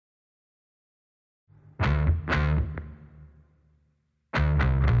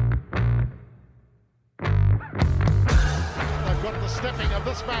stepping of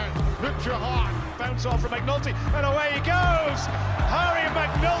this man, Luke Jahan. Bounce off from McNulty, and away he goes! Harry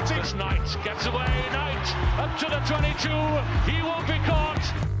McNulty! This Knight gets away, Knight up to the 22, he won't be caught!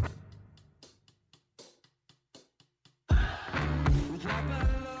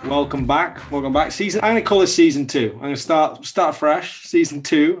 Welcome back. I'm going to call this season 2. I'm going to start fresh. Season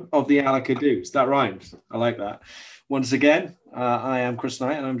 2 of the Alickadoos. That rhymes. I like that. Once again, I am Chris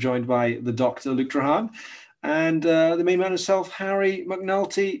Knight, and I'm joined by the Doctor, Luke Drahan, and the main man himself, Harry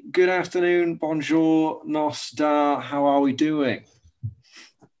McNulty. Good afternoon. Bonjour. Nos da. How are we doing?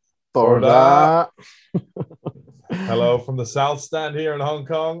 Borda. Hello from the South Stand here in Hong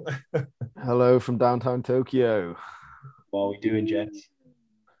Kong. Hello from downtown Tokyo. What are we doing, gents?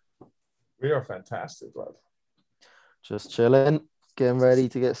 We are fantastic, lad. Just chilling, getting ready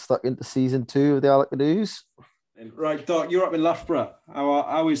to get stuck into season 2 of the Alickadoos. Right, Doc, you're up in Loughborough.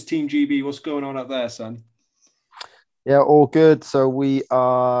 How is Team GB? What's going on up there, son? Yeah, all good. So we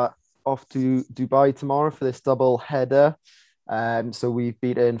are off to Dubai tomorrow for this double header. So we've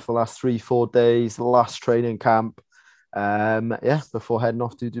been in for the last 3-4 days, the last training camp. Before heading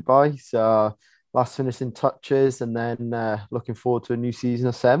off to Dubai. So last finishing touches, and then looking forward to a new season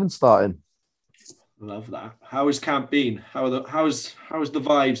of 7 starting. Love that. How has camp been? How's the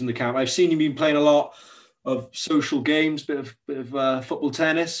vibes in the camp? I've seen you've been playing a lot of social games, bit of football,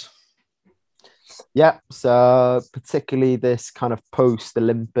 tennis. Yeah, so particularly this kind of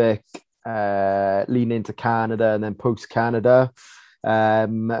post-Olympic lean into Canada and then post-Canada.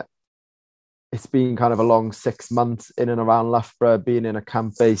 It's been kind of a long 6 months in and around Loughborough, being in a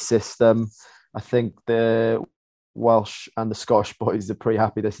camp-based system. I think the Welsh and the Scottish boys are pretty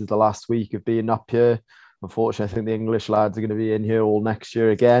happy this is the last week of being up here. Unfortunately, I think the English lads are going to be in here all next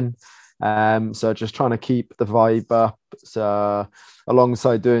year again. So just trying to keep the vibe up. So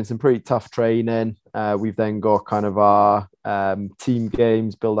alongside doing some pretty tough training, we've then got kind of our team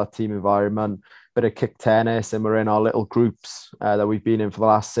games, build that team environment, bit of kick tennis, and we're in our little groups that we've been in for the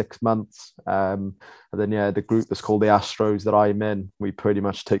last 6 months. And then, the group that's called the Astros that I'm in, we pretty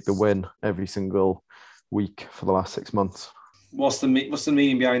much take the win every single week for the last 6 months. What's the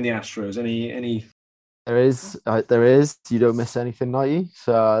meaning behind the Astros? Any? There is. You don't miss anything, Nighty.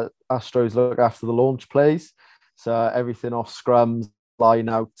 So Astros look after the launch plays. So everything off scrums, line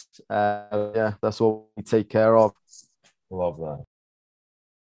out. That's what we take care of. Love that.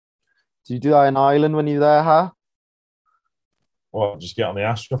 Do you do that in Ireland when you're there, huh? Well, just get on the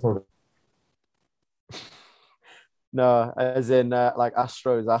Astro for No, as in like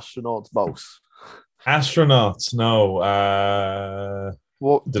Astros, astronauts, boss. Astronauts, no.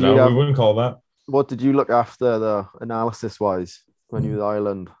 What We wouldn't call that. What did you look after, the analysis-wise, when you were in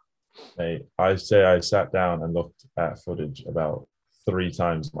Ireland? Hey, I say I sat down and looked at footage about 3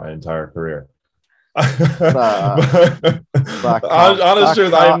 times my entire career. Honest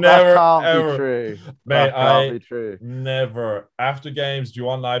truth, I never ever. Mate, I never. After games, do you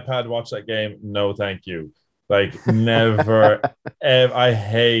want an iPad? Watch that game? No, thank you. Like never. I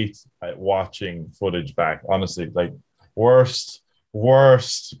hate watching footage back. Honestly, like worst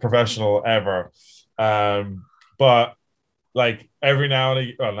professional ever. But like every now and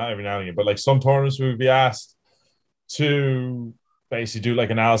again, well, not every now and again, but like some tournaments we would be asked to basically do like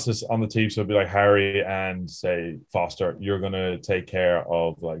analysis on the team. So it'd be like Harry and say Foster, you're going to take care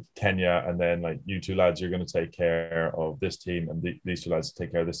of like Kenya, and then like you 2 lads, you're going to take care of this team, and these 2 lads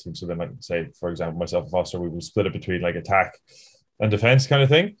take care of this team. So then like say, for example, myself and Foster, we would split it between like attack and defense kind of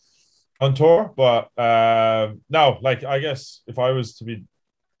thing on tour. But no, like I guess if I was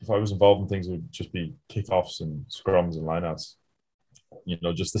involved in things, it would just be kickoffs and scrums and lineouts.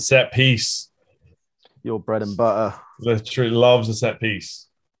 Just the set piece. Your bread and butter. Literally loves a set piece.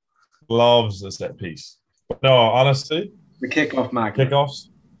 Loves a set piece. But no, honestly, The kickoff magnet.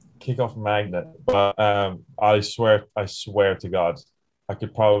 Kickoff magnet. But I swear to God, I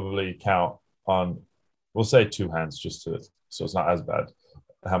could probably count on, we'll say 2 hands, so it's not as bad,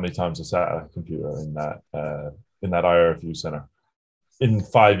 how many times I sat at a computer in that IRFU center in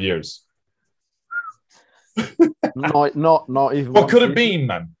 5 years. not even. What could have been,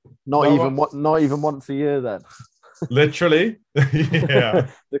 man? Not even once a year then. Literally, yeah.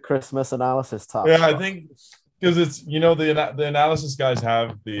 The Christmas analysis task. Yeah, I think because it's the analysis guys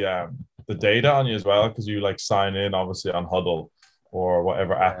have the data on you as well, because you like sign in obviously on Huddle or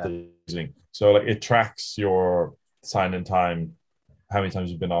whatever app they're using. So like it tracks your sign in time, how many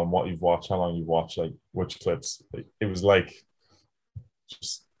times you've been on, what you've watched, how long you've watched, like which clips. It was like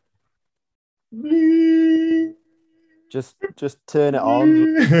just turn it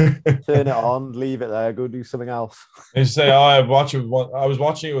on, leave it there, go do something else. And you say, I was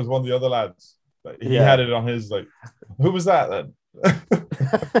watching it with one of the other lads. Like, he had it on his, like, who was that then?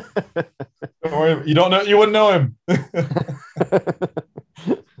 Don't worry, you don't know. You wouldn't know him.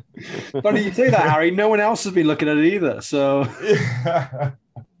 Funny you say that, Harry. No one else has been looking at it either. So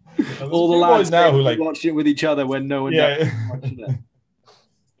all the lads now who watch it with each other when no one's watching it.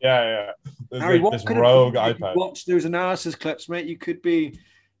 Yeah. There's Harry, like this rogue iPad. Watch those analysis clips, mate. You could be,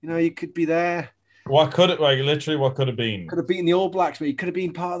 you could be there. What could it literally? What could have been? Could have beaten the All Blacks, mate. You could have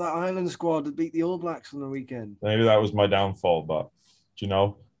been part of that Ireland squad that beat the All Blacks on the weekend. Maybe that was my downfall, but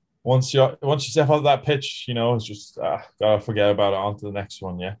once you step out of that pitch, it's just gotta forget about it. On to the next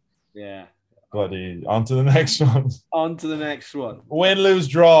one, yeah. Yeah. Bloody on to the next one. On to the next one. Win, lose,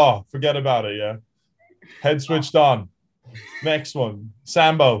 draw. Forget about it, yeah. Head switched on. Next one.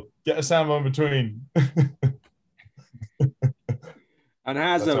 Sambo. Get a Sambo in between. And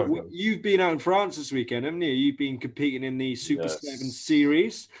Hazza, you've been out in France this weekend, haven't you? You've been competing in the Super 7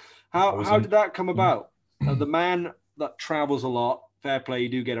 series. How did that come about? The man that travels a lot, fair play, you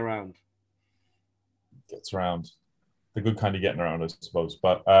do get around. Gets around. The good kind of getting around, I suppose.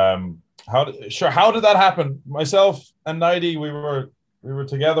 But how did that happen? Myself and Nighty, we were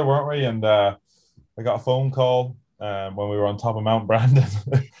together, weren't we? And I got a phone call when we were on top of Mount Brandon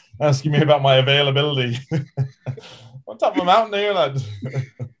asking me about my availability. On top of a mountain here, lad.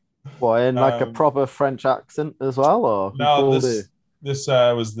 What, in like a proper French accent as well? Or no, this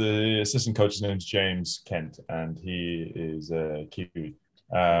was the assistant coach. His name's James Kent, and he is Kiwi.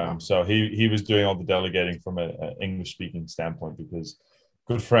 So he was doing all the delegating from an English-speaking standpoint because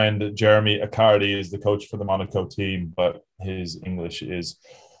good friend Jeremy Tuwai is the coach for the Monaco team, but his English is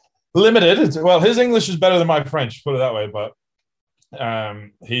limited. Well, his English is better than my French, put it that way, but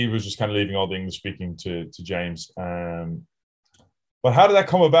he was just kind of leaving all the English speaking to James. But how did that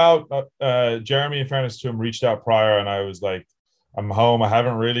come about? Jeremy, in fairness to him, reached out prior, and I was like, I'm home. I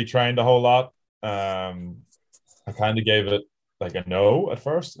haven't really trained a whole lot. I kind of gave it like a no at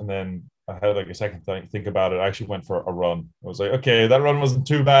first, and then I had like a second think about it. I actually went for a run. I was like, okay, that run wasn't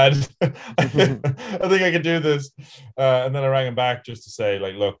too bad. I think I could do this. And then I rang him back just to say,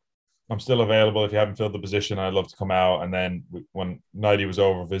 like, look, I'm still available if you haven't filled the position. I'd love to come out. And then when Nighty was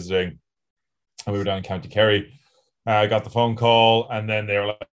over visiting and we were down in County Kerry, I got the phone call, and then they were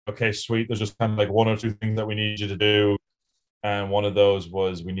like, okay, sweet. There's just kind of like one or two things that we need you to do. And one of those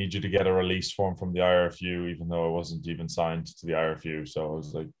was we need you to get a release form from the IRFU, even though it wasn't even signed to the IRFU. So I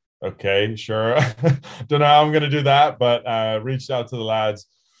was like, okay, sure. Don't know how I'm going to do that, but reached out to the lads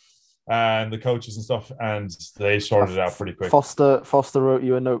and the coaches and stuff, and they sorted it out pretty quick. Foster wrote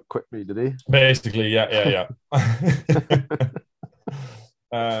you a note quickly, did he? Basically, yeah.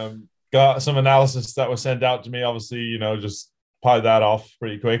 Got some analysis that was sent out to me, obviously, just piled that off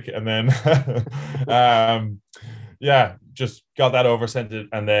pretty quick, and then just got that over, sent it,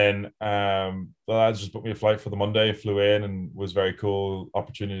 and then the lads just booked me a flight for the Monday, flew in, and was very cool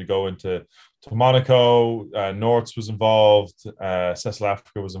opportunity to go to Monaco. Norts was involved, Cecil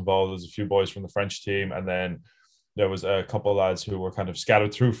Africa was involved. There's a few boys from the French team, and then there was a couple of lads who were kind of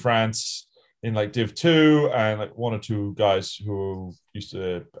scattered through France in like Div 2, and like one or two guys who used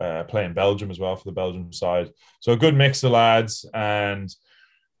to play in Belgium as well for the Belgium side. So a good mix of lads, and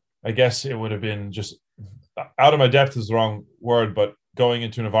I guess it would have been just out of my depth is the wrong word, but going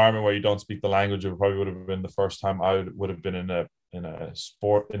into an environment where you don't speak the language, it probably would have been the first time I would have been in a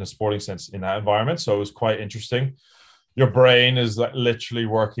sporting sense in that environment. So it was quite interesting. Your brain is like literally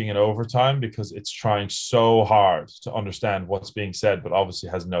working in overtime because it's trying so hard to understand what's being said, but obviously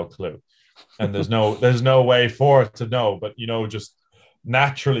has no clue. And there's no way for it to know, but just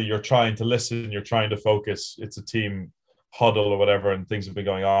naturally you're trying to listen, you're trying to focus. It's a team huddle or whatever, and things have been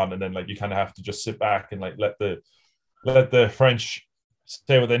going on, and then like you kind of have to just sit back and like let the French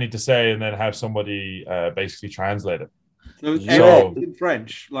say what they need to say, and then have somebody basically translate it. So in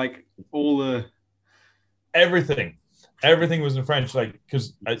French, like all the everything was in French, like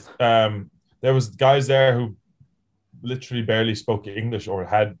because there was guys there who literally barely spoke English or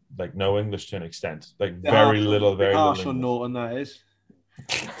had like no English to an extent, like very little on Norton, that is.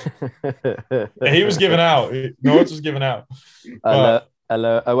 He was giving out. Norris was giving out. Hello.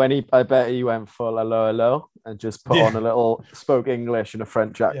 I bet he went full hello, and just put on a little spoke English in a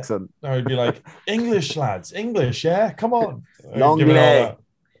French accent. Yeah. He'd be like, English lads, English, yeah, come on. L'anglais.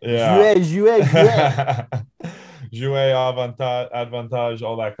 Yeah. Jouer. Jouer, avantage,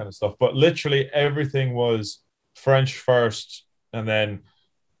 all that kind of stuff. But literally everything was French first, and then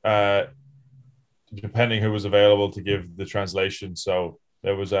depending who was available to give the translation. So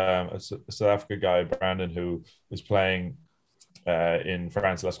there was a South Africa guy, Brandon, who was playing in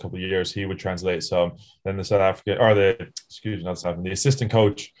France the last couple of years. He would translate some. Then the the assistant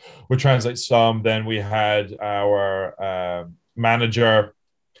coach would translate some. Then we had our manager,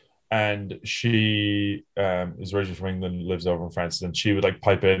 and she is originally from England, lives over in France, and she would like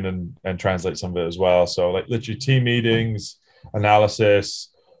pipe in and translate some of it as well. So like literally team meetings, analysis,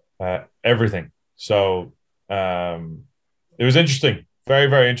 everything. So it was interesting, very,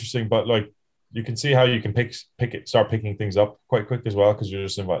 very interesting. But like you can see how you can start picking things up quite quick as well, because you're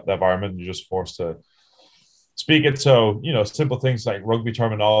just in that environment and you're just forced to speak it. So, simple things like rugby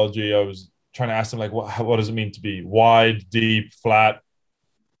terminology. I was trying to ask them like, what does it mean to be wide, deep, flat?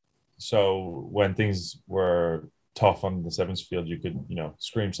 So when things were tough on the sevens field, you could,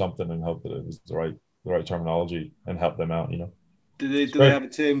 scream something and hope that it was the right terminology and help them out, Do they have a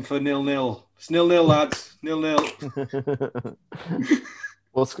term for 0-0? It's 0-0, lads. 0-0.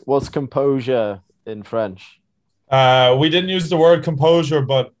 What's composure in French? We didn't use the word composure,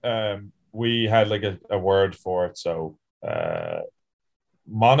 but we had like a word for it. So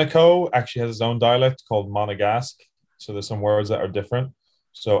Monaco actually has its own dialect called Monegasque. So there's some words that are different.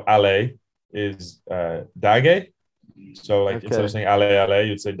 So ale is dage. So like instead of saying ale,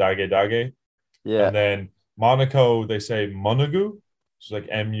 you'd say dage. Yeah. And then Monaco, they say Monagu. So like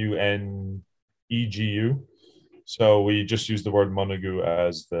Munegu. So we just use the word Monagu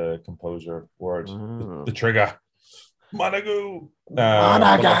as the composure word, the trigger. Monagu.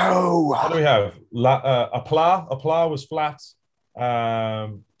 Monaco. What do we have? Aplat was flat.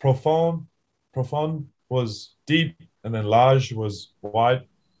 Profond was deep, and then large was wide.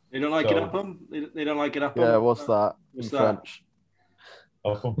 They don't like it up them. They don't like it up. Yeah, what's that in French?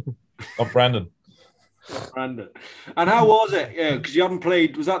 Up Brandon. Brandon. And how was it? Yeah, because you haven't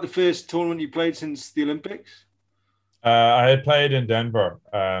played. Was that the first tournament you played since the Olympics? I had played in Denver,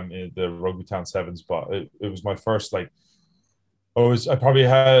 in the Rugby Town Sevens, but it was my first I probably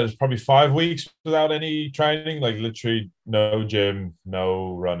had 5 weeks without any training, like literally no gym,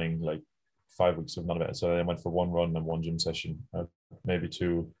 no running, like 5 weeks of none of it. So I went for one run and one gym session, maybe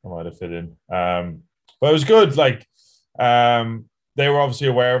two I might have fit in. But it was good. Like they were obviously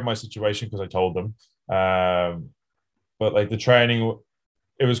aware of my situation because I told them. But like the training,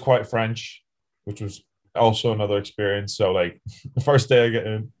 it was quite French, which was also another experience. So like the first day I get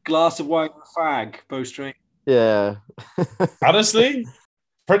in, glass of wine and a fag post training. Yeah. Honestly,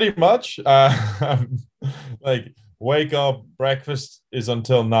 pretty much. Like wake up, breakfast is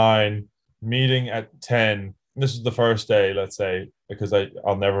until 9, meeting at 10. This is the first day, let's say, because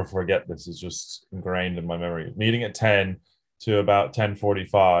I'll never forget this. It's just ingrained in my memory. Meeting at 10 to about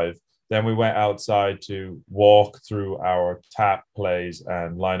 10:45. Then we went outside to walk through our tap plays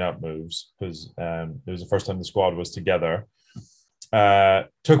and line-up moves because it was the first time the squad was together.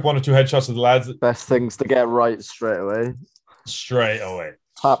 Took 1 or 2 headshots of the lads. Best things to get right straight away.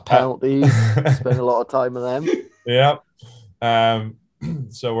 Tap penalties. Spend a lot of time with them. Yeah.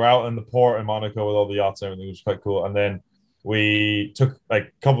 So we're out in the port in Monaco with all the yachts and everything, which was quite cool. And then we took, like,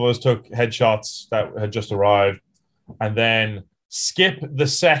 a couple of us took headshots that had just arrived, and then skip the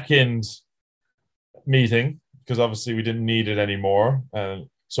second meeting because obviously we didn't need it anymore.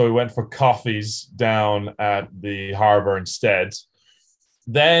 So we went for coffees down at the harbour instead.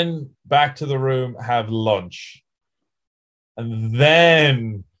 Then back to the room, have lunch, and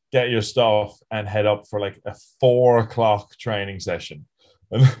then get your stuff and head up for like a 4 o'clock training session.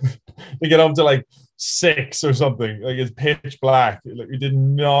 And we get up to like 6 or something. Like it's pitch black. Like we did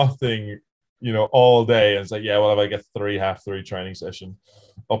nothing, all day. And it's like, yeah, well, if I get half 3 training session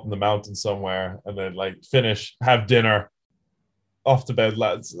up in the mountain somewhere, and then like finish, have dinner, off to bed,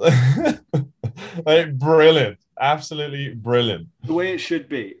 lads. Like brilliant. Absolutely brilliant. The way it should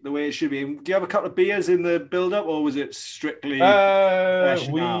be. Do you have a couple of beers in the build-up, or was it strictly?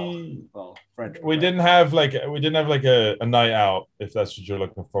 We didn't have like a night out, if that's what you're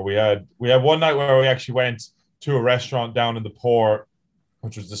looking for. We had one night where we actually went to a restaurant down in the port,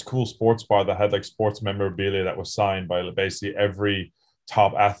 which was this cool sports bar that had like sports memorabilia that was signed by basically every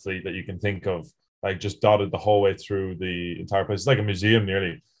top athlete that you can think of, like just dotted the whole way through the entire place. It's like a museum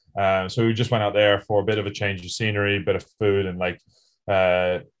nearly. So we just went out there for a bit of a change of scenery, a bit of food, and like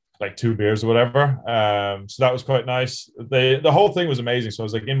 2 beers or whatever. So that was quite nice. The whole thing was amazing. So I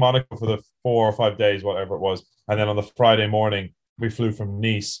was like in Monaco for the 4 or 5 days, whatever it was. And then on the Friday morning, we flew from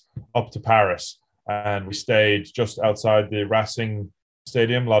Nice up to Paris, and we stayed just outside the Racing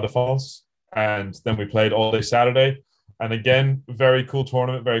Stadium, La Défense. And then we played all day Saturday. And again, very cool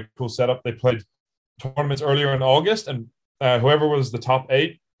tournament, very cool setup. They played tournaments earlier in August, and whoever was the top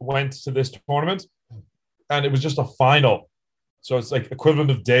 8 went to this tournament, and it was just a final. So it's like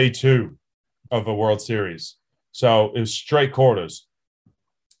equivalent of day 2 of a World Series. So it was straight quarter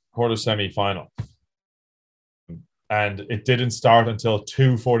semi-final. And it didn't start until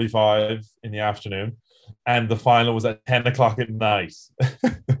 2:45 in the afternoon. and the final was at 10 o'clock at night.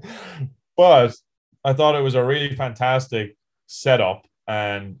 But I thought it was a really fantastic setup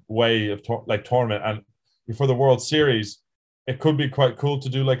and way of tournament. And for the World Series, it could be quite cool to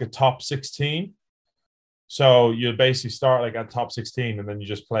do like a top 16. So you basically start like at top 16 and then you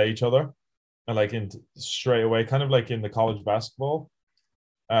just play each other and like in straight away, kind of like in the college basketball.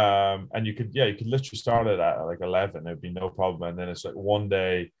 And you could literally start it at like 11. It'd be no problem. And then it's like one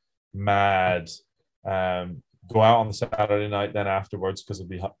day mad, go out on the Saturday night then afterwards because it'd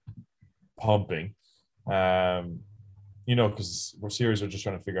be pumping. Because we're series are just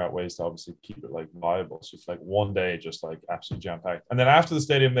trying to figure out ways to obviously keep it like viable. So it's like one day just like absolutely jam packed. And then after the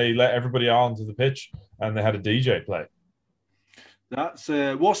stadium, they let everybody onto the pitch and they had a DJ play. That's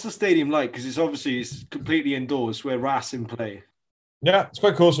what's the stadium like? Because it's completely indoors where Racing play. Yeah, it's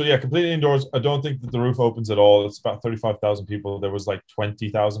quite cool. So yeah, completely indoors. I don't think that the roof opens at all. It's about 35,000 people. There was like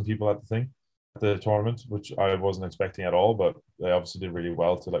 20,000 people at the tournament, which I wasn't expecting at all. But they obviously did really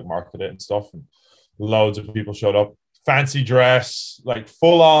well to like market it and stuff. And loads of people showed up. Fancy dress, like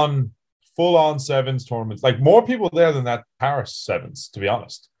full on sevens tournaments. Like more people there than that Paris sevens, to be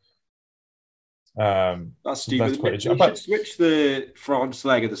honest. That's stupid. We should switch the France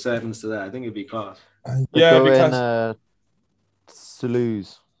leg of the sevens to that. I think it'd be class. Because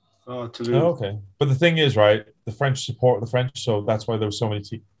Toulouse. Oh, Toulouse. Oh, okay. But the thing is, right, the French support the French, so that's why there were so many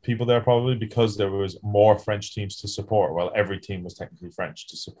people there, probably because there was more French teams to support. Well, every team was technically French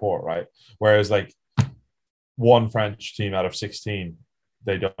to support, right? Whereas like one French team out of 16,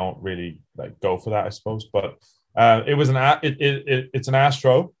 they don't really like go for that, I suppose. But it was it's an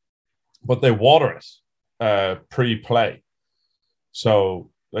Astro, but they water it pre-play.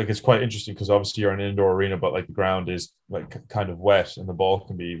 So like it's quite interesting because obviously you're in an indoor arena, but like the ground is like kind of wet and the ball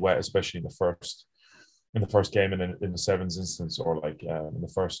can be wet, especially in the first game and in the sevens instance, or like in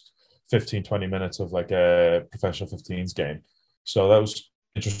the first 15-20 minutes of like a professional 15s game. So that was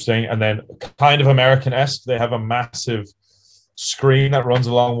interesting. And then kind of American-esque, they have a massive screen that runs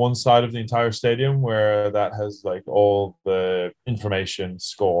along one side of the entire stadium where that has like all the information,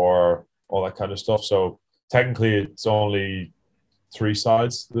 score, all that kind of stuff. So technically it's only 3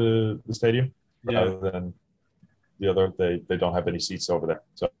 sides the stadium, rather than the other. They don't have any seats over there.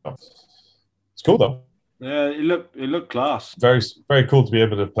 So it's cool though. Yeah, it looked class. Very, very cool to be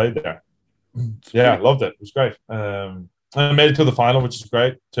able to play there. Yeah, loved it. It was great. I made it to the final, which is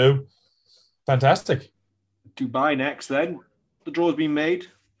great too. Fantastic. Dubai next then. The draw's been made.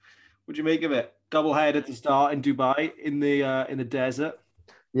 What'd you make of it? Double head at the start in Dubai in the desert.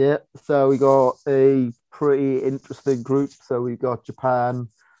 Yeah, so we got a pretty interesting group. So we got Japan,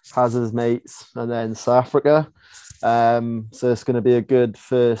 Hazard's mates, and then South Africa. So it's going to be a good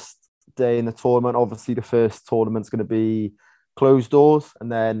first day in the tournament. Obviously, the first tournament's going to be closed doors,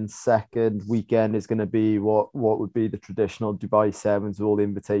 and then second weekend is going to be what would be the traditional Dubai Sevens with all the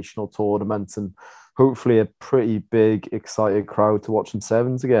invitational tournaments, and hopefully a pretty big excited crowd to watch some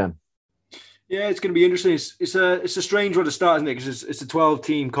sevens again. Yeah, it's going to be interesting. It's a strange one to start, isn't it? Because it's a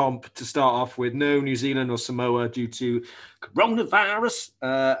 12-team comp to start off with. No New Zealand or Samoa due to coronavirus,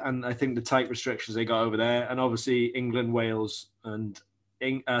 and I think the tight restrictions they got over there. And obviously England, Wales, and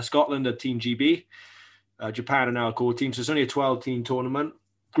Scotland are Team GB. Japan are now a core team, so it's only a 12-team tournament.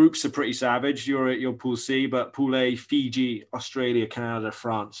 Groups are pretty savage. You're at your Pool C, but Pool A, Fiji, Australia, Canada,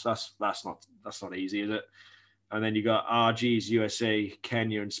 France. That's not easy, is it? And then you got RGs, USA,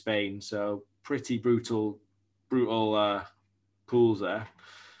 Kenya, and Spain. So pretty brutal pools there.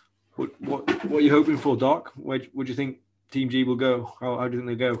 What are you hoping for, Doc? Where do you think Team G will go? How do you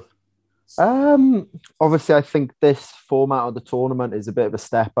think they go? Obviously, I think this format of the tournament is a bit of a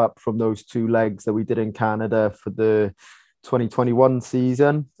step up from those 2 legs that we did in Canada for the 2021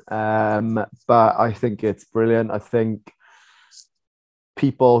 season. But I think it's brilliant. I think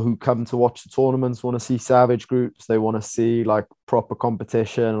people who come to watch the tournaments want to see savage groups. They want to see like proper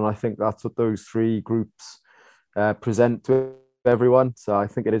competition. And I think that's what those 3 groups present to everyone. So I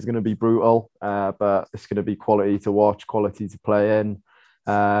think it is going to be brutal, but it's going to be quality to watch, quality to play in.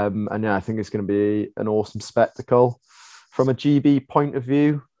 And yeah, I think it's going to be an awesome spectacle. From a GB point of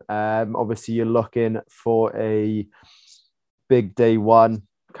view, obviously you're looking for a big day one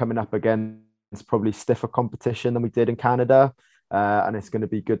coming up against probably stiffer competition than we did in Canada. And it's going to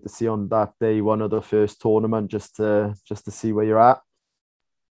be good to see on that day one of the first tournament, just to see where you're at.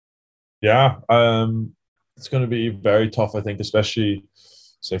 Yeah, it's going to be very tough, I think, especially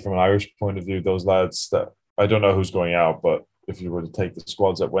say from an Irish point of view. Those lads that I don't know who's going out, but if you were to take the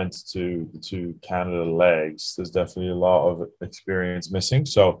squads that went to the 2 Canada legs, there's definitely a lot of experience missing.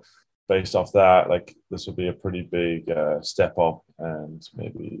 So based off that, like this will be a pretty big step up and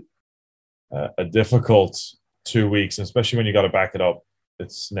maybe a difficult 2 weeks, especially when you got to back it up.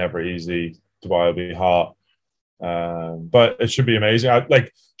 It's never easy. Dubai will be hot, but it should be amazing.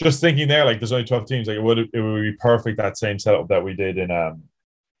 Just thinking there, like there's only 12 teams. Like it would be perfect, that same setup that we did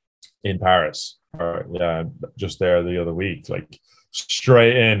in Paris, or just there the other week, like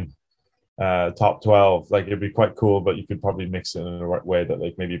straight in top 12. Like it'd be quite cool, but you could probably mix it in a way that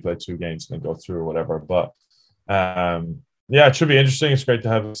like maybe you play 2 games and then go through or whatever. But it should be interesting. It's great to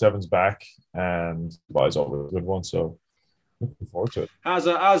have sevens back, and Dubai's always a good one. So looking forward to it.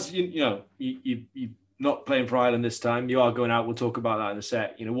 As you not playing for Ireland this time, you are going out. We'll talk about that in a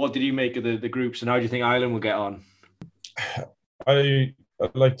sec. What did you make of the groups, and how do you think Ireland will get on? I'd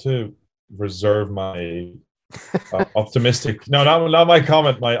like to reserve my optimistic. No, not my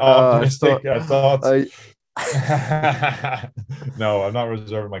comment. My optimistic thoughts. No, I'm not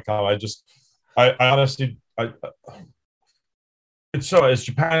reserving my comment. I honestly, it's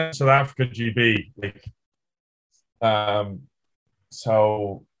Japan, South Africa, GB.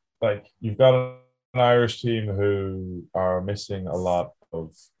 So you've got an Irish team who are missing a lot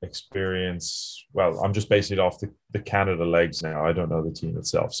of experience. Well, I'm just basing it off the Canada legs now. I don't know the team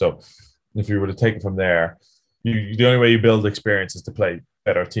itself. So if you were to take it from there, the only way you build experience is to play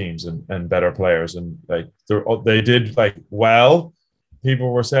better teams and better players. And they did well,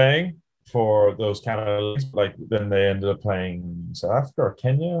 people were saying, for those Canada leagues. Then they ended up playing South Africa or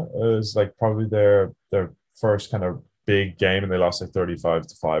Kenya. It was probably their first kind of big game, and they lost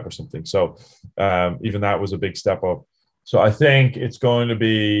 35-5 or something. So even that was a big step up. So I think it's going to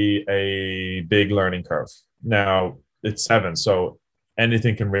be a big learning curve. Now it's 7, so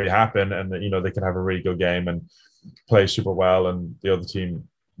anything can really happen, and they can have a really good game and play super well, and the other team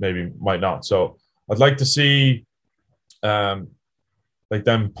maybe might not. So I'd like to see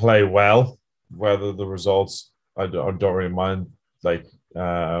them play well, whether the results I don't really mind. But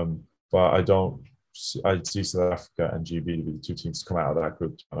I'd see South Africa and GB to be the 2 teams to come out of that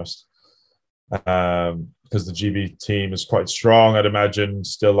group, to be honest. Because the GB team is quite strong, I'd imagine.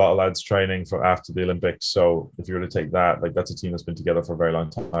 Still a lot of lads training for after the Olympics. So if you were to take that, that's a team that's been together for a very long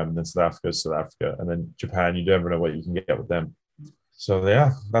time. And then South Africa is South Africa. And then Japan, you never know what you can get with them. So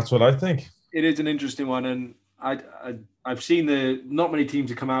yeah, that's what I think. It is an interesting one. And I've seen not many teams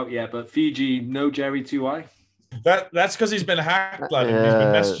have come out yet, but Fiji, no Jerry Tuwai. That's because he's been hacked, lad. Yeah. He's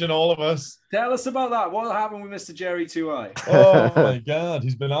been messaging all of us. Tell us about that. What happened with Mr. Jerry Tuwai? Oh my God,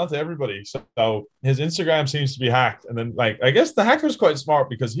 he's been on to everybody. So his Instagram seems to be hacked, and then I guess the hacker's quite smart,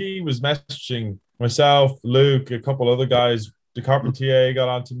 because he was messaging myself, Luke, a couple other guys. The Carpentier got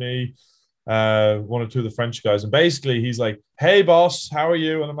onto me, 1 or 2 of the French guys, and basically he's like, "Hey boss, how are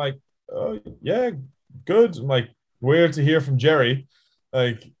you?" And I'm like, "Oh yeah, good." I'm like, "Weird to hear from Jerry."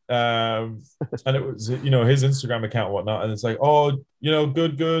 And it was, his Instagram account and whatnot. And it's like, "Oh,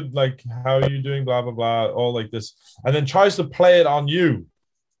 good. Like, how are you doing? Blah, blah, blah." All like this. And then tries to play it on you.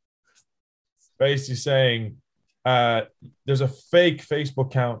 Basically saying, there's a fake Facebook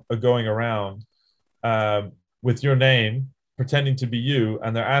account going around with your name, pretending to be you.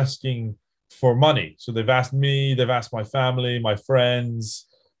 And they're asking for money. So they've asked me, they've asked my family, my friends,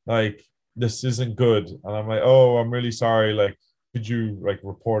 this isn't good. And I'm like, "Oh, I'm really sorry. Could you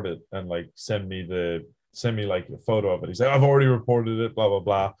report it and send me a photo of it?" He's like, "I've already reported it, blah, blah,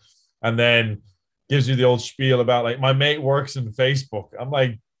 blah." And then gives you the old spiel about my mate works in Facebook. I'm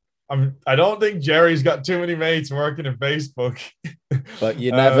like, I don't think Jerry's got too many mates working in Facebook. But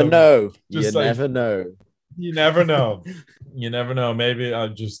you never know. You never know. You never know. You never know. Maybe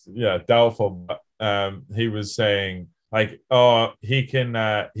I'm just doubtful. But he was saying he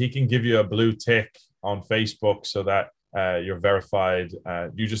can give you a blue tick on Facebook so that you're verified.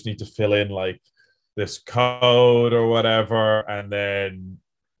 You just need to fill in this code or whatever, and then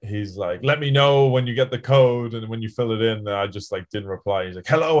he's like, "Let me know when you get the code." And when you fill it in, I just didn't reply. He's like,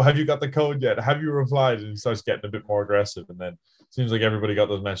 "Hello, have you got the code yet? Have you replied?" And he starts getting a bit more aggressive, and then it seems like everybody got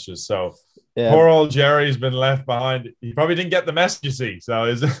those messages. So poor old Jerry's been left behind. He probably didn't get the message, you see.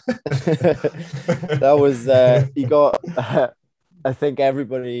 So that was he got I think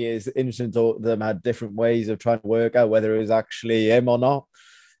everybody is interested to them had different ways of trying to work out whether it was actually him or not.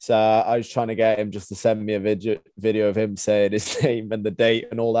 So I was trying to get him just to send me a video of him saying his name and the date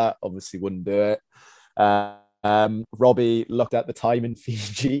and all that. Obviously wouldn't do it. Robbie looked at the time in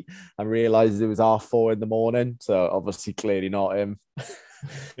Fiji and realized it was 4:30 in the morning. So obviously clearly not him.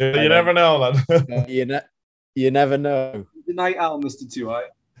 You never know, lad. You never know. The night owl, Mr. Tuwai.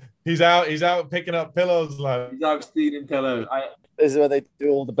 He's out picking up pillows, lad. He's out stealing pillows. This is where they do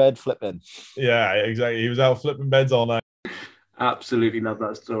all the bed flipping. Yeah, exactly. He was out flipping beds all night. Absolutely love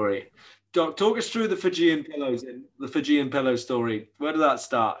that story. Doc, talk us through the Fijian pillows and the Fijian pillow story. Where did that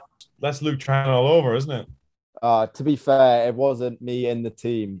start? That's Luke Tran all over, isn't it? To be fair, it wasn't me in the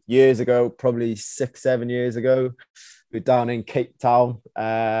team. Years ago, probably 6-7 years ago, we were down in Cape Town,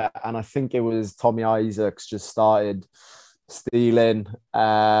 and I think it was Tommy Isaacs just started stealing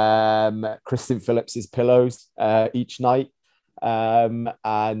Kristen Phillips's pillows each night,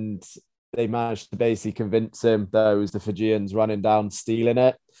 and they managed to basically convince him that it was the Fijians running down stealing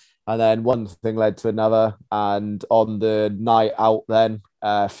it. And then one thing led to another. And on the night out then,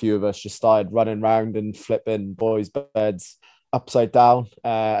 a few of us just started running around and flipping boys' beds upside down.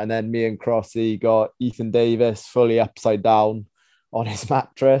 And then me and Crossy got Ethan Davis fully upside down on his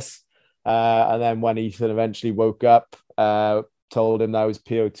mattress. And then when Ethan eventually woke up, told him that was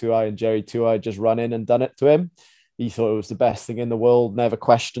Pio Tuwai and Jerry Tuwai just run in and done it to him. He thought it was the best thing in the world, never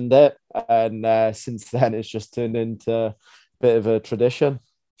questioned it. And since then, it's just turned into a bit of a tradition.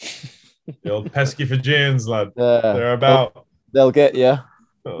 The old pesky Fijians, lad. They're about. They'll get you.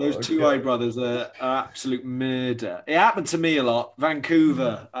 Those Tuwai brothers are absolute murder. It happened to me a lot.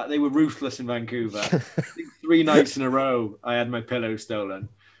 Vancouver, they were ruthless in Vancouver. I think 3 nights in a row, I had my pillow stolen.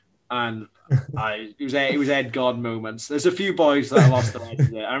 And it was Ed God moments. There's a few boys that I lost their heads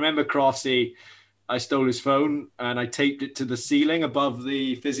there. I remember Crossy, I stole his phone and I taped it to the ceiling above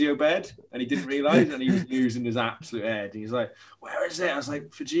the physio bed, and he didn't realise, and he was losing his absolute head. He's like, "Where is it?" I was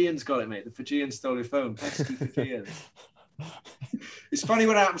like, "Fijians got it, mate. The Fijians stole your phone. Pesky Fijians." It's funny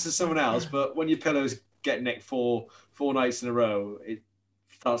when it happens to someone else, but when your pillows get nicked four nights in a row, it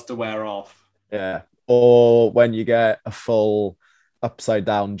starts to wear off. Yeah. Or when you get a full upside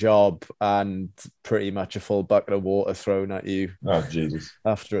down job and pretty much a full bucket of water thrown at you. Oh, Jesus.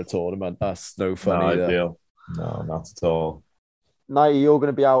 After a tournament. That's no fun not either. Ideal. No, not at all. Nighty, you're going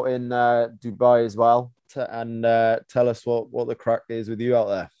to be out in Dubai as well. And tell us what the crack is with you out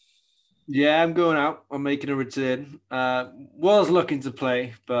there. Yeah, I'm going out. I'm making a return. Was looking to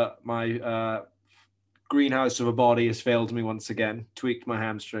play, but my greenhouse of a body has failed me once again. Tweaked my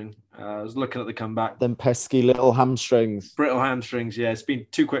hamstring. I was looking at the comeback. Them pesky little hamstrings. Brittle hamstrings, yeah. It's been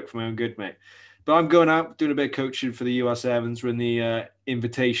too quick for my own good, mate. But I'm going out, doing a bit of coaching for the US Evans. We're in the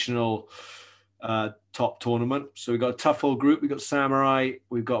Invitational top tournament. So we've got a tough old group. We've got Samurai,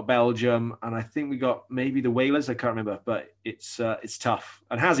 we've got Belgium, and I think we got maybe the Whalers. I can't remember, but it's tough.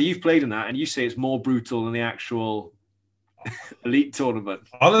 And Hazza, you've played in that, and you say it's more brutal than the actual elite tournament.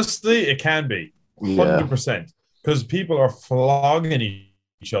 Honestly, it can be 100% because people are flogging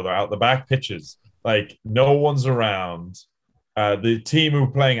each other out the back pitches. Like no one's around. The team who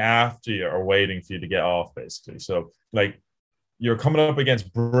are playing after you are waiting for you to get off, basically. So like you're coming up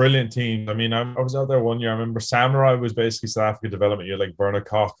against brilliant teams. I mean, I was out there one year. I remember Samurai was basically South Africa development. You had like Bernard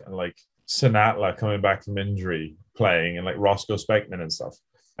Koch and like Sinatla coming back from injury playing, and like Roscoe Speckman and stuff.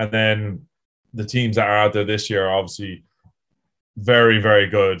 And then the teams that are out there this year are obviously very, very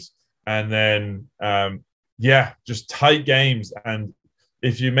good. And then, just tight games. And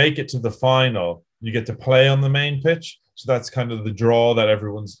if you make it to the final, you get to play on the main pitch. So that's kind of the draw that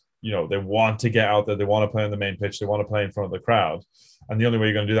everyone's, they want to get out there. They want to play on the main pitch. They want to play in front of the crowd. And the only way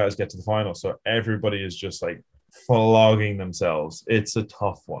you're going to do that is get to the final. So everybody is just like flogging themselves. It's a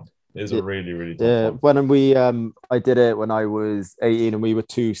tough one. It's a really, really tough one. When I did it when I was 18 and we were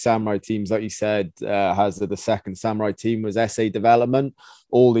 2 Samurai teams, like you said, Hazard, the second Samurai team was SA Development.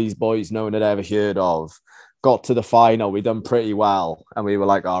 All these boys no one had ever heard of. Got to the final, we done pretty well. And we were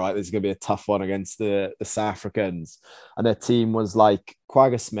like, all right, this is going to be a tough one against the South Africans. And their team was like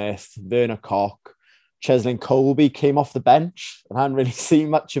Quagga Smith, Werner Koch, Cheslin Colby came off the bench and I hadn't really seen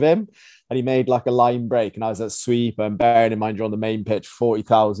much of him. And he made like a line break and I was at sweeper, and bearing in mind you're on the main pitch,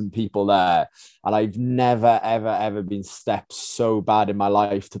 40,000 people there. And I've never, ever, ever been stepped so bad in my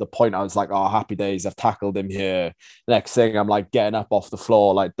life to the point I was like, oh, happy days, I've tackled him here. Next thing I'm like getting up off the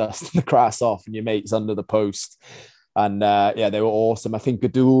floor, like dusting the grass off and your mate's under the post. And they were awesome. I think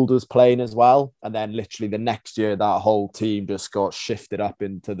Gould was playing as well. And then literally the next year, that whole team just got shifted up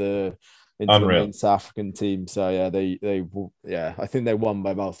into the main South African team. So I think they won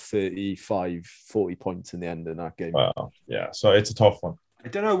by about 40 points in the end in that game. Wow. Yeah, so it's a tough one. I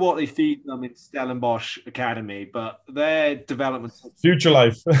don't know what they feed them in Stellenbosch Academy, but their development... Future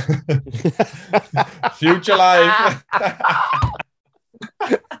life. Future life.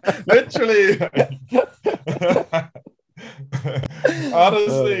 Literally.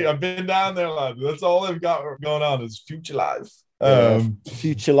 Honestly, I've been down there, lad. That's all they've got going on is future life.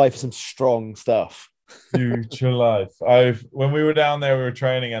 Future life, some strong stuff. Future life. When we were down there, we were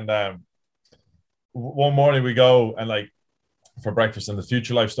training, and one morning we go and like for breakfast, and the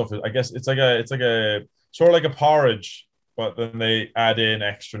future life stuff is, I guess it's like a sort of like a porridge but then they add in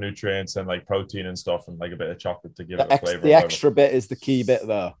extra nutrients and like protein and stuff and like a bit of chocolate to give it a flavor. The extra bit is the key bit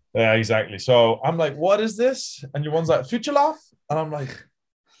though. Yeah, exactly. So I'm like, what is this? And your one's like, Future Laugh? And I'm like,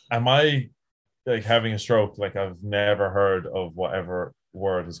 am I like having a stroke? Like I've never heard of whatever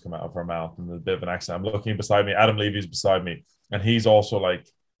word has come out of her mouth and a bit of an accent. I'm looking beside me. Adam Levy's beside me. And he's also like,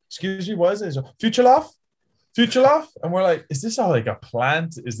 excuse me, what is it? Future Laugh? Future Laugh? And we're like, is this like a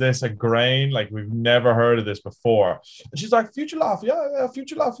plant? Is this a grain? Like we've never heard of this before. And she's like, Future Laugh. Yeah,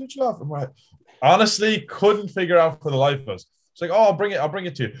 Future Laugh, Future Laugh. And we're like, honestly, couldn't figure out for the life of us. It's like, oh, I'll bring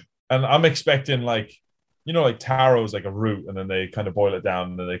it to you. And I'm expecting like, you know, like taro is like a root and then they kind of boil it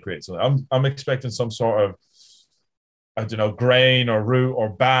down and then they create something. I'm expecting some sort of, I don't know, grain or root or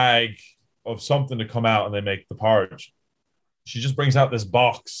bag of something to come out and they make the porridge. She just brings out this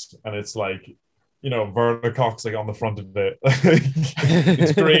box and it's like, you know, verticox like on the front of it.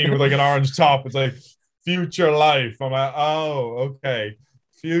 It's green with like an orange top. It's like Future Life. I'm like, oh, okay.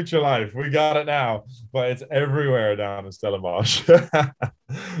 Future Life. We got it now. But it's everywhere down in Stellenbosch.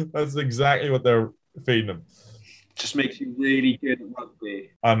 That's exactly what they're feeding them. Just makes you really good at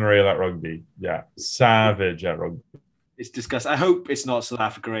rugby. Unreal at rugby. Yeah. Savage at rugby. It's disgusting. I hope it's not South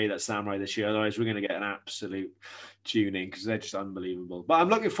Africa that's Samurai this year. Otherwise, we're going to get an absolute tuning because they're just unbelievable. But I'm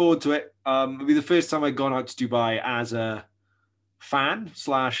looking forward to it. It'll be the first time I've gone out to Dubai as a fan /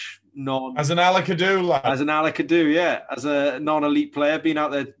 non. As an Alickadoos lad. As an Alickadoos, yeah. As a non-elite player, been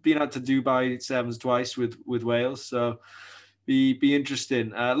out to Dubai Sevens twice with Wales. So be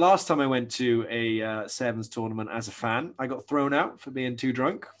interesting. Last time I went to a Sevens tournament as a fan, I got thrown out for being too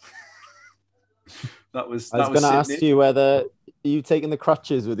drunk. I was going to ask you whether you taking the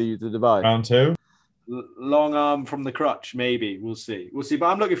crutches with you to Dubai. Round 2. Long arm from the crutch, maybe. We'll see. But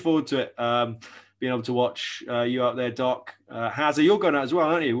I'm looking forward to it. Being able to watch you out there, Doc. Hazza, you're going out as well,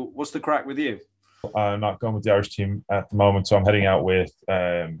 aren't you? What's the crack with you? I'm not going with the Irish team at the moment, so I'm heading out with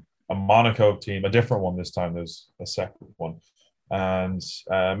a Monaco team, a different one this time. There's a separate one. And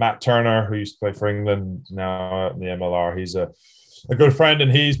Matt Turner, who used to play for England, now in the MLR, he's a good friend,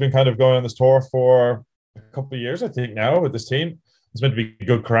 and he's been kind of going on this tour for a couple of years, I think, now with this team. It's meant to be a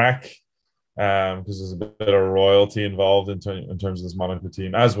good crack because there's a bit of royalty involved in terms of this Monaco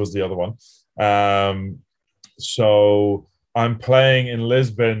team, as was the other one. So I'm playing in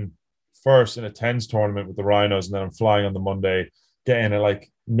Lisbon first in a tens tournament with the Rhinos, and then I'm flying on the Monday, getting at like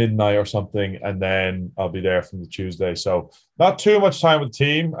midnight or something, and then I'll be there from the Tuesday. So not too much time with the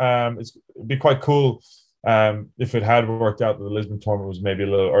team. It'd be quite cool if it had worked out that the Lisbon tournament was maybe a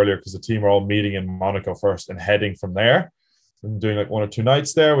little earlier, because the team are all meeting in Monaco first and heading from there. I'm doing like 1 or 2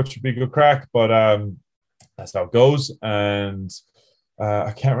 nights there, which would be a good crack, but that's how it goes. And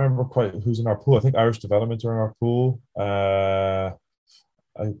I can't remember quite who's in our pool. I think Irish Development are in our pool. I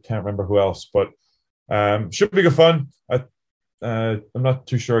can't remember who else, but should be good fun. I'm not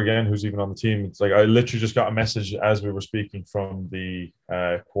too sure again who's even on the team. It's like I literally just got a message as we were speaking from the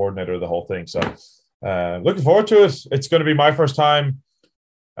coordinator of the whole thing. So looking forward to it. It's going to be my first time.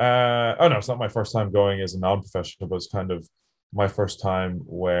 Oh no, it's not my first time going as a non-professional, but it's kind of my first time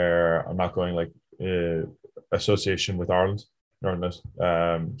where I'm not going like association with Ireland.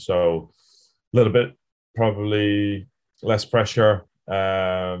 So a little bit probably less pressure.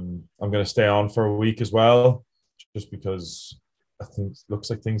 I'm going to stay on for a week as well, just because I think it looks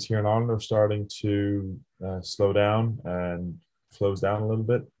like things here in Ireland are starting to slow down and close down a little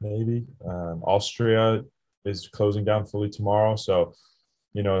bit, maybe. Austria is closing down fully tomorrow. So,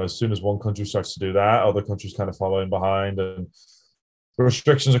 you know, as soon as one country starts to do that, other countries kind of following behind, and the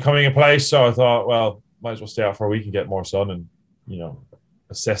restrictions are coming in place. So I thought, well, might as well stay out for a week and get more sun and, you know,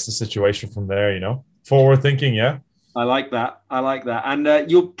 assess the situation from there, you know. Forward thinking, yeah. I like that. And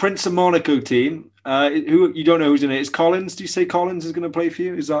your Prince of Monaco team, who you don't know who's in it, is Collins. Do you say Collins is going to play for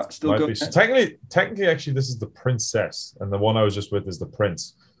you? Is that still good? So technically, actually, this is the princess, and the one I was just with is the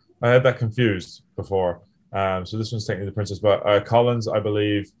prince. I had that confused before. So this one's technically the princess, but Collins, I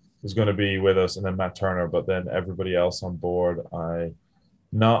believe, is going to be with us, and then Matt Turner. But then everybody else on board, I'm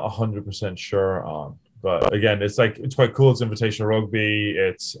not 100% sure on. But again, it's quite cool. It's invitational rugby.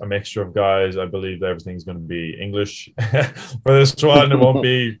 It's a mixture of guys. I believe everything's going to be English for this one. It won't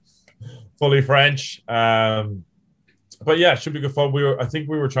be fully French. But yeah, it should be good fun. I think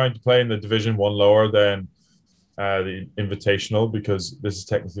we were trying to play in the Division 1 lower than the invitational, because this is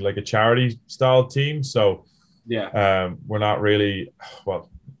technically like a charity style team. So yeah, we're not really, well,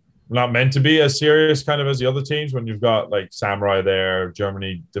 not meant to be as serious kind of as the other teams, when you've got like Samurai there,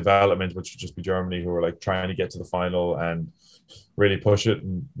 Germany Development, which would just be Germany, who are like trying to get to the final and really push it.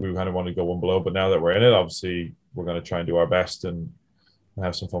 And we kind of want to go one below. But now that we're in it, obviously we're going to try and do our best and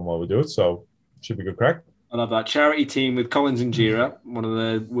have some fun while we do it. So it should be good crack. I love that. Charity team with Collins and Gira, one of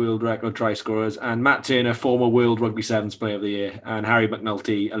the world record try scorers, and Matt Turner, former World Rugby Sevens Player of the Year, and Harry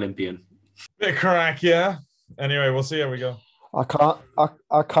McNulty, Olympian. Bit crack, yeah. Anyway, we'll see how we go. I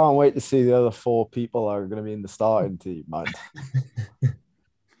can't wait to see the other 4 people that are going to be in the starting team, man.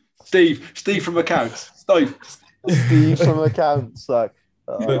 Steve from accounts. Steve from accounts. Like,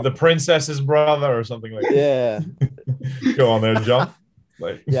 the princess's brother or something like that. Yeah. Go on there, John.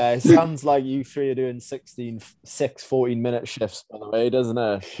 Yeah, it sounds like you 3 are doing 6 14-minute shifts, by the way, doesn't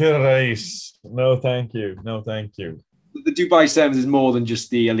it? Christ. No, thank you. The Dubai Sevens is more than just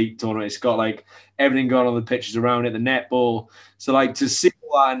the elite tournament. It's got like everything going on the pitches around it, the netball. So like to see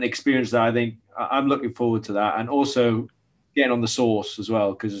all that and experience that, I think I'm looking forward to that, and also getting on the sauce as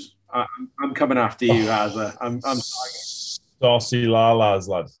well, because I'm coming after you, Hazza. I'm saucy lalas,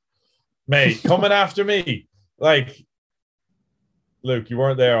 lad. Mate, coming after me. Like, Luke, you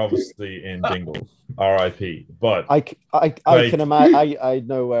weren't there obviously in Dingle, R.I.P. But I can imagine. I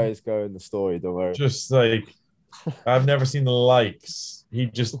know where it's going. The story, don't worry. Just like I've never seen the likes. He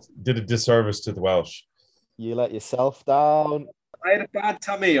just did a disservice to the Welsh. You let yourself down. I had a bad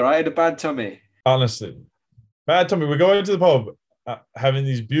tummy. Honestly, bad tummy. We're going to the pub, having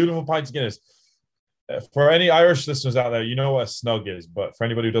these beautiful pints of Guinness. For any Irish listeners out there, you know what a snug is, but for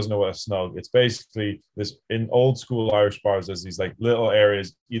anybody who doesn't know what a snug, it's basically this. In old school Irish bars, there's these like little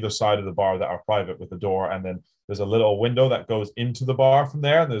areas either side of the bar that are private with a door, and then there's a little window that goes into the bar from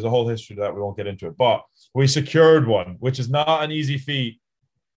there, and there's a whole history to that. We won't get into it, but we secured one, which is not an easy feat,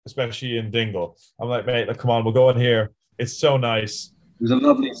 especially in Dingle. I'm like, mate, come on, we'll go in here. It's so nice. It was a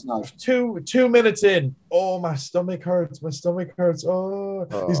lovely snug. 2 minutes in, oh, my stomach hurts.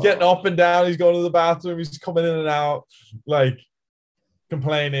 Oh, he's getting up and down. He's going to the bathroom. He's coming in and out, like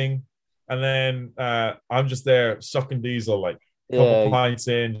complaining. And then I'm just there sucking diesel, like a couple pints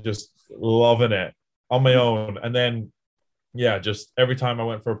in, just loving it on my own. And then, yeah, just every time I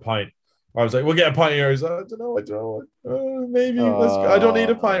went for a pint, I was like, we'll get a pint here. He's like, I don't know. Maybe. I don't need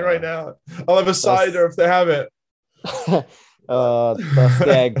a pint right now. I'll have a cider if they have it. That's the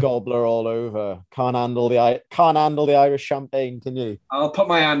egg gobbler all over. Can't handle the Irish champagne, can you? I'll put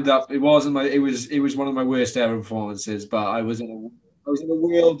my hand up. It was one of my worst ever performances, but I was in a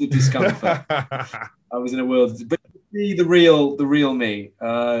world of discomfort. But the real me.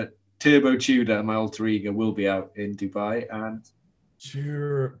 Turbo Tudor, my alter ego, will be out in Dubai, and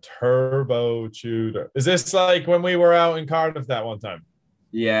Turbo Tudor. Is this like when we were out in Cardiff that one time?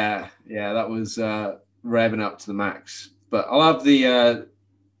 Yeah, that was revving up to the max. But I'll have the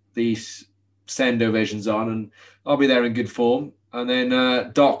Sendo visions on, and I'll be there in good form. And then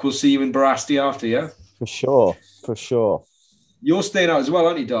Doc, we'll see you in Barasti after, yeah? For sure. You're staying out as well,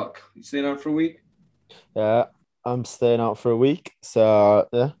 aren't you, Doc? You staying out for a week? Yeah, I'm staying out for a week. So,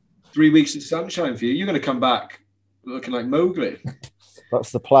 yeah. 3 weeks of sunshine for you. You're going to come back looking like Mowgli.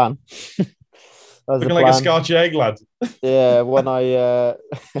 That's the plan. Looking like a Scotch egg, lad. Yeah, when I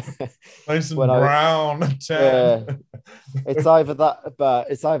nice and brown. It's either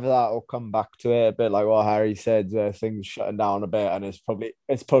that or come back to it a bit like what Harry said, where things shutting down a bit, and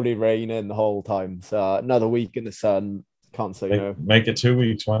it's probably raining the whole time. So another week in the sun, can't say no. Make it 2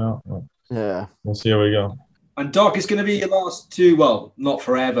 weeks. Why not? Yeah, we'll see how we go. And Doc, it's going to be your last 2. Well, not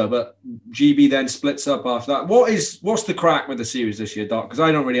forever, but GB then splits up after that. What's the crack with the series this year, Doc? Because I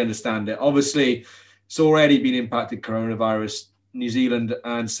don't really understand it. Obviously, it's already been impacted coronavirus. New Zealand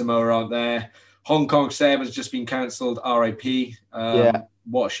and Samoa aren't there. Hong Kong Sevens has just been cancelled. RIP.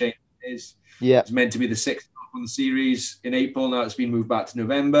 What a shame it is. Yeah, it's meant to be the 6th on the series in April. Now it's been moved back to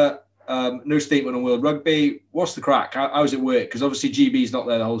November. No statement on World Rugby. What's the crack? How does it work? Because obviously GB's not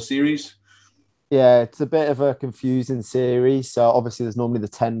there the whole series. Yeah, it's a bit of a confusing series. So obviously there's normally the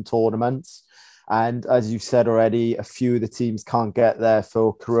 10 tournaments. And as you've said already, a few of the teams can't get there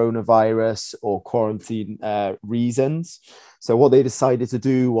for coronavirus or quarantine reasons. So what they decided to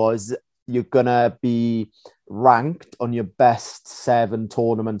do was you're going to be ranked on your best 7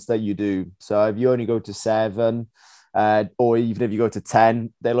 tournaments that you do. So if you only go to 7, or even if you go to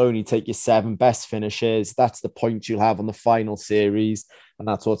 10, they'll only take your 7 best finishes. That's the point you'll have on the final series. And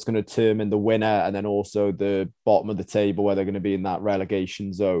that's what's going to determine the winner, and then also the bottom of the table where they're going to be in that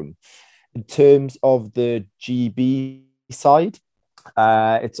relegation zone. In terms of the GB side,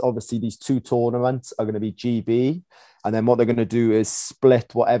 it's obviously these 2 tournaments are going to be GB. And then what they're going to do is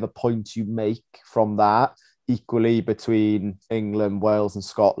split whatever points you make from that equally between England, Wales and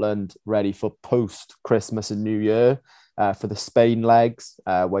Scotland, ready for post-Christmas and New Year for the Spain legs,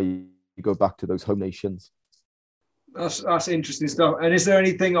 where you go back to those home nations. That's interesting stuff. And is there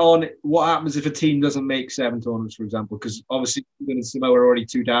anything on what happens if a team doesn't make 7 tournaments, for example? Because obviously England and Samoa are already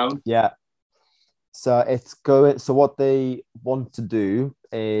 2 down. Yeah. So it's going. So what they want to do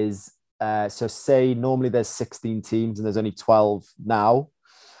is, so say normally there's 16 teams and there's only 12 now.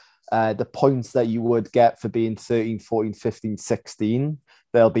 The points that you would get for being 13, 14, 15, 16,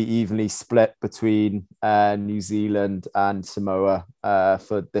 they'll be evenly split between New Zealand and Samoa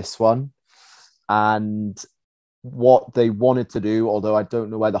for this one. And what they wanted to do, although I don't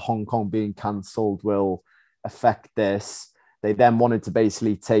know whether Hong Kong being cancelled will affect this, they then wanted to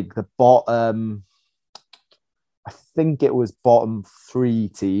basically take the bottom, I think it was bottom 3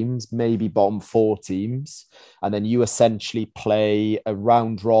 teams, maybe bottom 4 teams. And then you essentially play a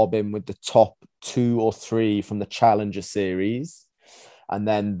round robin with the top 2 or 3 from the Challenger Series. And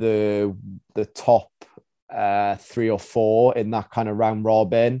then the top 3 or 4 in that kind of round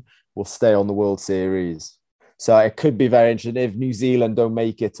robin will stay on the World Series. So it could be very interesting. If New Zealand don't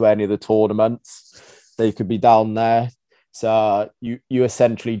make it to any of the tournaments, they could be down there. So you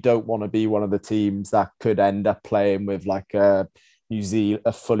essentially don't want to be one of the teams that could end up playing with like a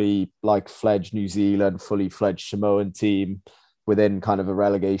fully like fledged New Zealand, fully fledged Samoan team within kind of a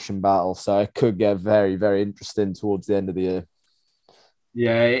relegation battle. So it could get very, very interesting towards the end of the year.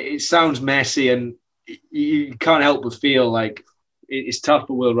 Yeah, it sounds messy, and you can't help but feel like it's tough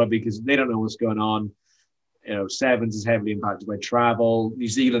for World Rugby because they don't know what's going on. You know, Sevens is heavily impacted by travel. New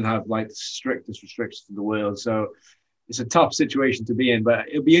Zealand have like the strictest restrictions in the world. So it's a tough situation to be in, but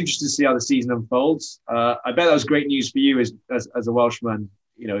it'll be interesting to see how the season unfolds. I bet that was great news for you as a Welshman,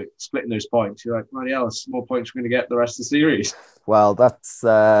 you know, splitting those points. You're like, bloody hell, it's more points we're going to get the rest of the series. Well, that's,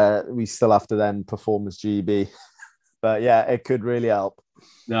 we still have to then perform as GB. But yeah, it could really help.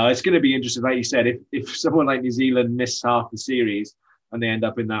 No, it's going to be interesting. Like you said, if someone like New Zealand miss half the series and they end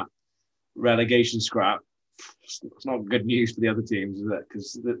up in that relegation scrap, it's not good news for the other teams, is it?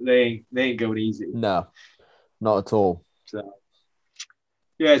 Because they ain't going easy. No, not at all. So,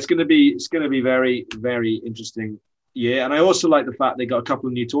 yeah, it's going to be very, very interesting year. And I also like the fact they got a couple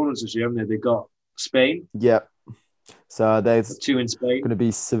of new tournaments this year, haven't they? They got Spain. Yep. So there's 2 in Spain. Going to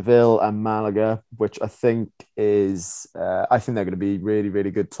be Seville and Malaga, which I think is, I think they're going to be really, really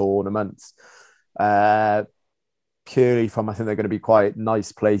good tournaments. Purely from, I think they're going to be quite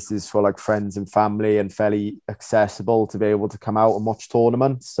nice places for like friends and family and fairly accessible to be able to come out and watch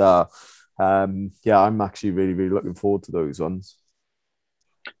tournaments. So, yeah, I'm actually really, really looking forward to those ones.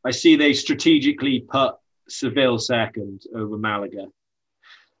 I see they strategically put Seville second over Malaga.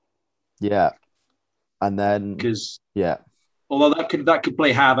 Yeah. And then, because yeah, although that could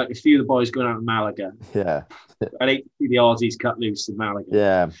play havoc, a few of the boys going out in Malaga. Yeah, I'd hate to see the Aussies cut loose in Malaga.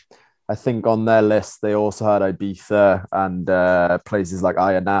 Yeah, I think on their list they also had Ibiza and places like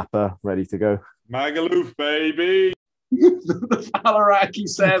Ayia Napa ready to go. Magaluf, baby. The Falaraki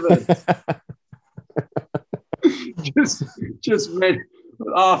 7. just read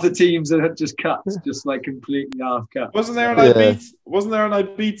half the teams that had just cut, just like completely half cut. Wasn't there an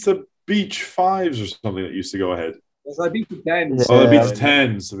Ibiza Beach 5s or something that used to go ahead? It's Ibiza 10s. Yeah. Oh, Ibiza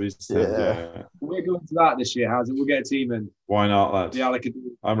 10s. Yeah. We're going to that this year, Hazard. We'll get a team in. Why not, lads? Yeah,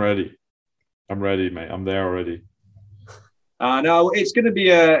 I'm ready. I'm ready, mate. I'm there already. No, it's going to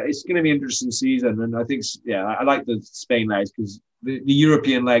be an interesting season, and I think I like the Spain legs because the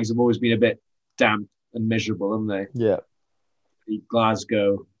European legs have always been a bit damp and miserable, haven't they? Yeah. The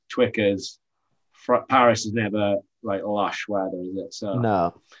Glasgow, Twickers, Paris is never like lush weather, is it? So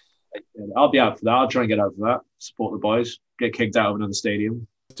no. I'll be out for that. I'll try and get out for that. Support the boys. Get kicked out of another stadium.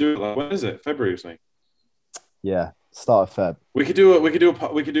 Do it. When is it? February or something? Yeah, start of Feb. We could do like a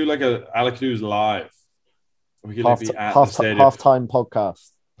Alickadoos live. We could be at the stadium. Halftime podcast.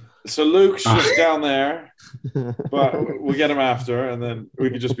 So Luke's just down there, but we'll get him after, and then we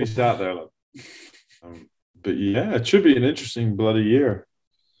could just be sat there. But yeah, it should be an interesting bloody year.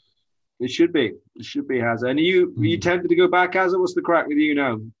 It should be, Hazard. And are you tempted to go back, Hazard? What's the crack with you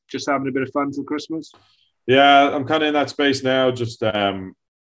now? Just having a bit of fun till Christmas? Yeah, I'm kind of in that space now. Just I'm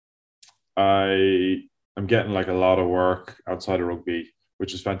getting like a lot of work outside of rugby,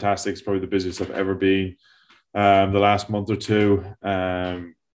 which is fantastic. It's probably the busiest I've ever been the last month or two.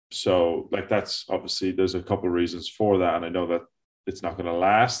 So like that's obviously there's a couple of reasons for that, and I know that it's not going to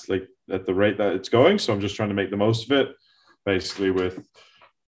last like at the rate that it's going. So I'm just trying to make the most of it, basically with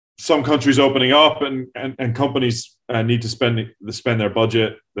some countries opening up and companies need to spend their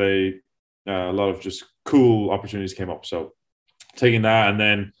budget. A lot of just cool opportunities came up. So taking that, and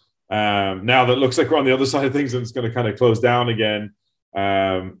then now that it looks like we're on the other side of things and it's going to kind of close down again,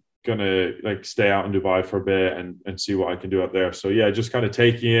 gonna like stay out in Dubai for a bit and see what I can do out there. So yeah, just kind of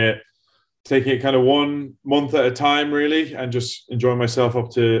taking it kind of 1 month at a time really, and just enjoying myself up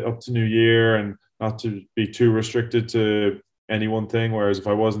to New Year and not to be too restricted to any one thing. Whereas if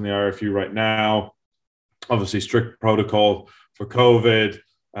I was in the RFU right now, obviously strict protocol for COVID,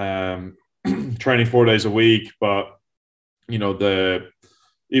 training 4 days a week. But, you know,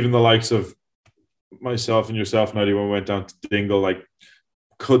 even the likes of myself and yourself, Noddy, when we went down to Dingle, like,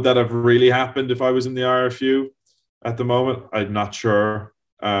 could that have really happened if I was in the RFU at the moment? I'm not sure,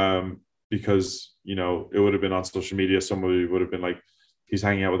 because, you know, it would have been on social media. Somebody would have been like, he's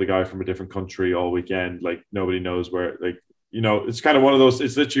hanging out with a guy from a different country all weekend. Like, nobody knows where, like, you know, it's kind of one of those,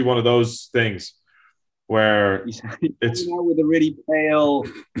 it's literally one of those things where he's it's out with a really pale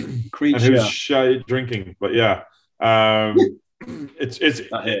creature. And who's shy drinking. But yeah,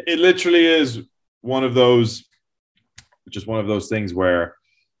 it literally is one of those, just one of those things where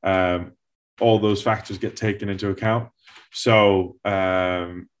all those factors get taken into account. So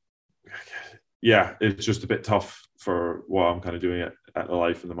yeah, it's just a bit tough for what I'm kind of doing at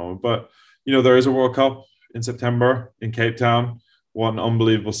life in the moment. But, you know, there is a World Cup in September in Cape Town, one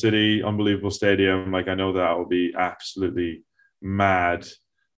unbelievable city, unbelievable stadium. Like, I know that will be absolutely mad.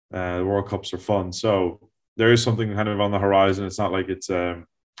 The World Cups are fun. So there is something kind of on the horizon. It's not like it's a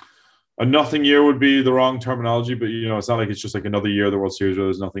nothing year would be the wrong terminology, but, you know, it's not like it's just like another year of the World Series where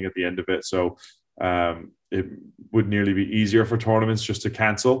there's nothing at the end of it. So it would nearly be easier for tournaments just to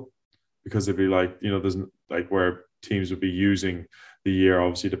cancel, because it'd be like, you know, there's like where teams would be using the year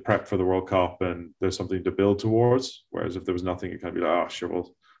obviously to prep for the World Cup, and there's something to build towards. Whereas if there was nothing, it kind of be like, oh, sure,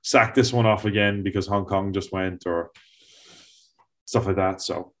 we'll sack this one off again because Hong Kong just went, or stuff like that.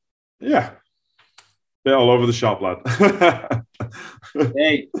 So yeah, they're all over the shop, lad.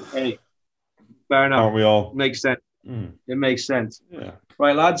 hey, fair enough. Aren't we all? Makes sense. It makes sense. Yeah.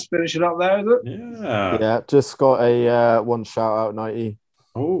 Right, lads, finish it up there, is it? Yeah. Just got a one shout out, 90.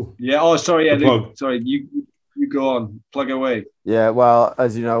 Oh. Yeah. Oh, sorry. Yeah, Luke, sorry. You go on. Plug away. Yeah, well,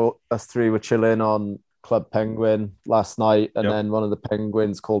 as you know, us three were chilling on Club Penguin last night, and then one of the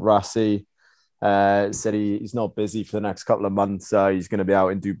Penguins called Rassi said he's not busy for the next couple of months. He's going to be out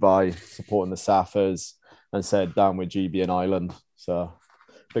in Dubai supporting the Saffers, and said down with GB and Ireland. So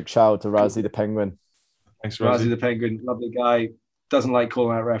big shout out to Razzie the Penguin. Thanks, Razzie the Penguin. Lovely guy. Doesn't like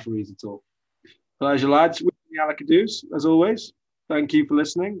calling out referees at all. Pleasure, lads. With the Alickadoos, as always. Thank you for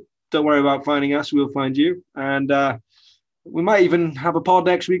listening. Don't worry about finding us. We'll find you. And we might even have a pod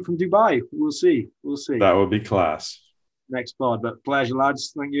next week from Dubai. We'll see. That would be class. Next pod. But pleasure,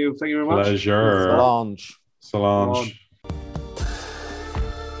 lads. Thank you. Thank you very much. Pleasure. Solange.